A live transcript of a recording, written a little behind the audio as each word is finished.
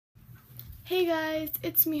Hey guys,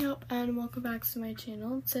 it's me Hope and welcome back to my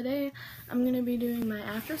channel. Today I'm going to be doing my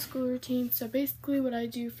after school routine. So basically what I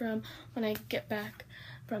do from when I get back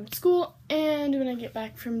from school and when I get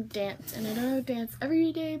back from dance. And I don't have dance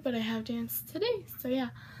every day, but I have dance today. So yeah,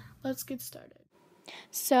 let's get started.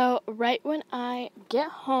 So right when I get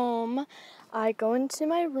home, I go into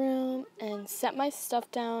my room and set my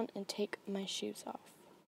stuff down and take my shoes off.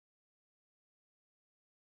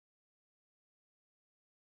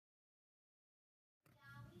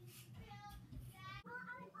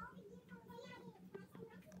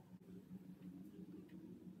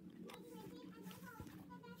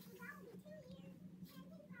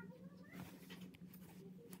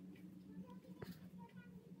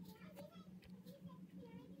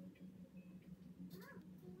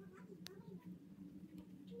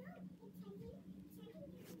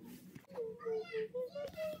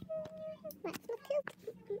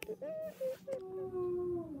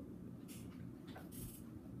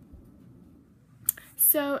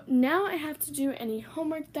 So now I have to do any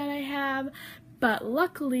homework that I have, but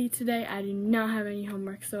luckily today I do not have any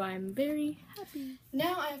homework, so I'm very happy.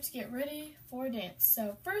 Now I have to get ready for dance.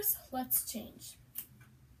 So first, let's change.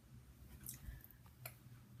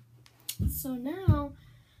 So now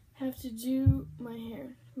I have to do my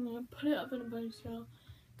hair. I'm going to put it up in a ponytail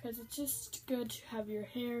because it's just good to have your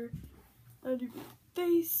hair out of your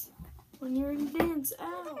face when you're in dance.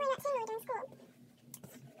 Ow!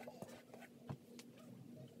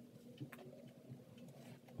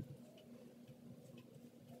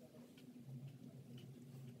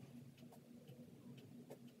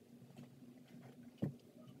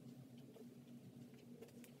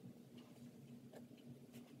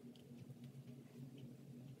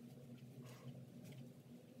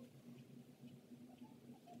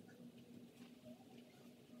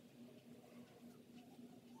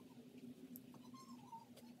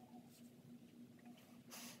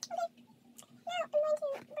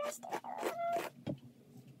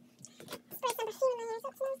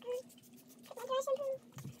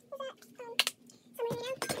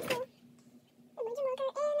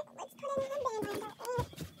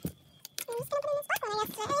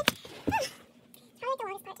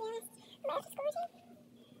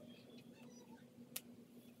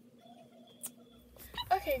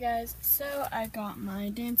 Okay guys, so I got my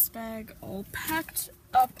dance bag all packed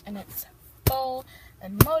up and it's full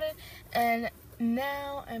and loaded, and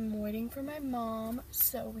now I'm waiting for my mom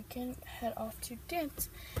so we can head off to dance.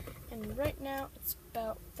 And right now it's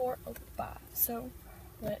about 4:05, so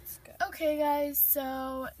let's go. Okay guys,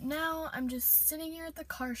 so now I'm just sitting here at the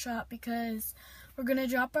car shop because we're gonna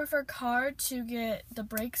drop off our car to get the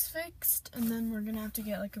brakes fixed, and then we're gonna have to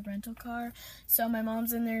get like a rental car. So my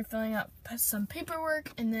mom's in there filling out some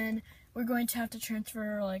paperwork, and then we're going to have to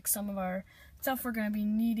transfer like some of our stuff we're gonna be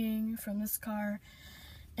needing from this car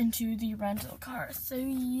into the rental car. So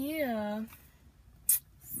yeah.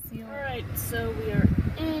 Alright, so we are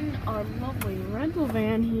in our lovely rental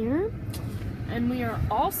van here, and we are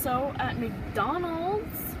also at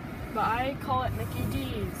McDonald's, but I call it Mickey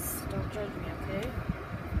D's. Don't judge me, okay?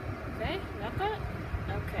 Okay, got that?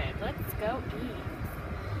 Okay, let's go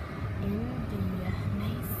eat in the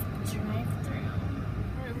nice drive-thru.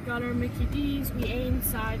 Alright, we got our Mickey D's. We ate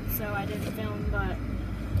inside, so I didn't film, but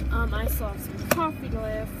I still have some coffee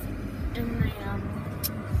left, and then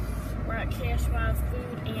we're at Cashwise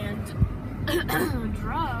Food and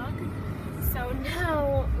Drug. So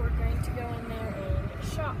now we're going to go in there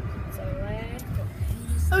and shop. So let's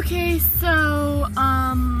go. Okay, so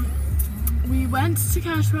we went to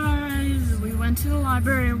Cashwise, we went to the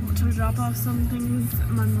library to drop off some things.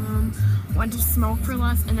 My mom went to smoke for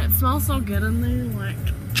less, and it smells so good in there, like,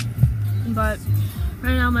 but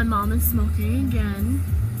right now my mom is smoking again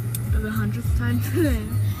for the 100th time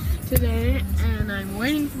today, and I'm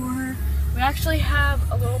waiting for her. We actually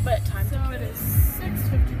have a little bit of time. So it is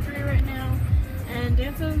 6:53 right now, and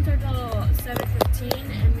dance doesn't start till 7:15,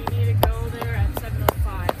 and we need to go there at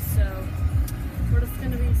 7:05. So we're just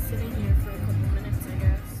gonna be sitting here for a couple minutes, I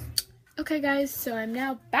guess. Okay guys, so I'm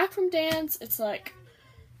now back from dance. It's like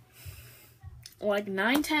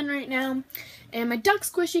 9:10 right now, and my duck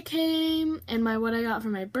squishy came, and what I got for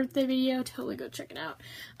my birthday video. Totally go check it out.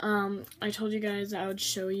 I told you guys I would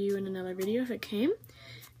show you in another video if it came.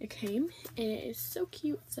 It came, and it is so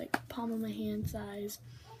cute. It's like palm of my hand size.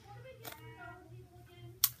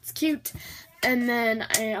 It's cute. And then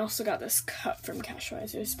I also got this cup from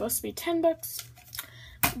Cashwise. It was supposed to be 10 bucks,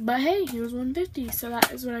 but hey, it was 150. So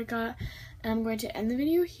that is what I got. And I'm going to end the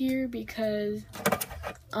video here because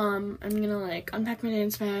I'm gonna like unpack my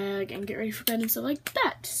dance bag and get ready for bed and stuff like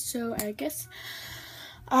that. So I guess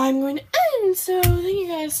I'm going to end And so, thank you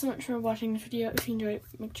guys so much for watching this video. If you enjoyed it,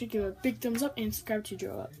 make sure to give it a big thumbs up and subscribe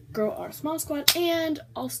to Grow Our Small Squad. And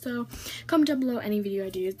also, comment down below any video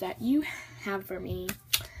ideas that you have for me.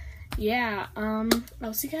 Yeah, I'll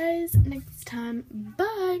see you guys next time.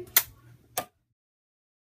 Bye!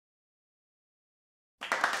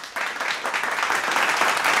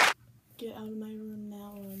 Get out of my room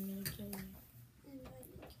now or I'm gonna kill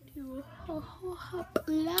you.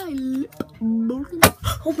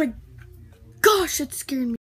 Oh my gosh, that scared me.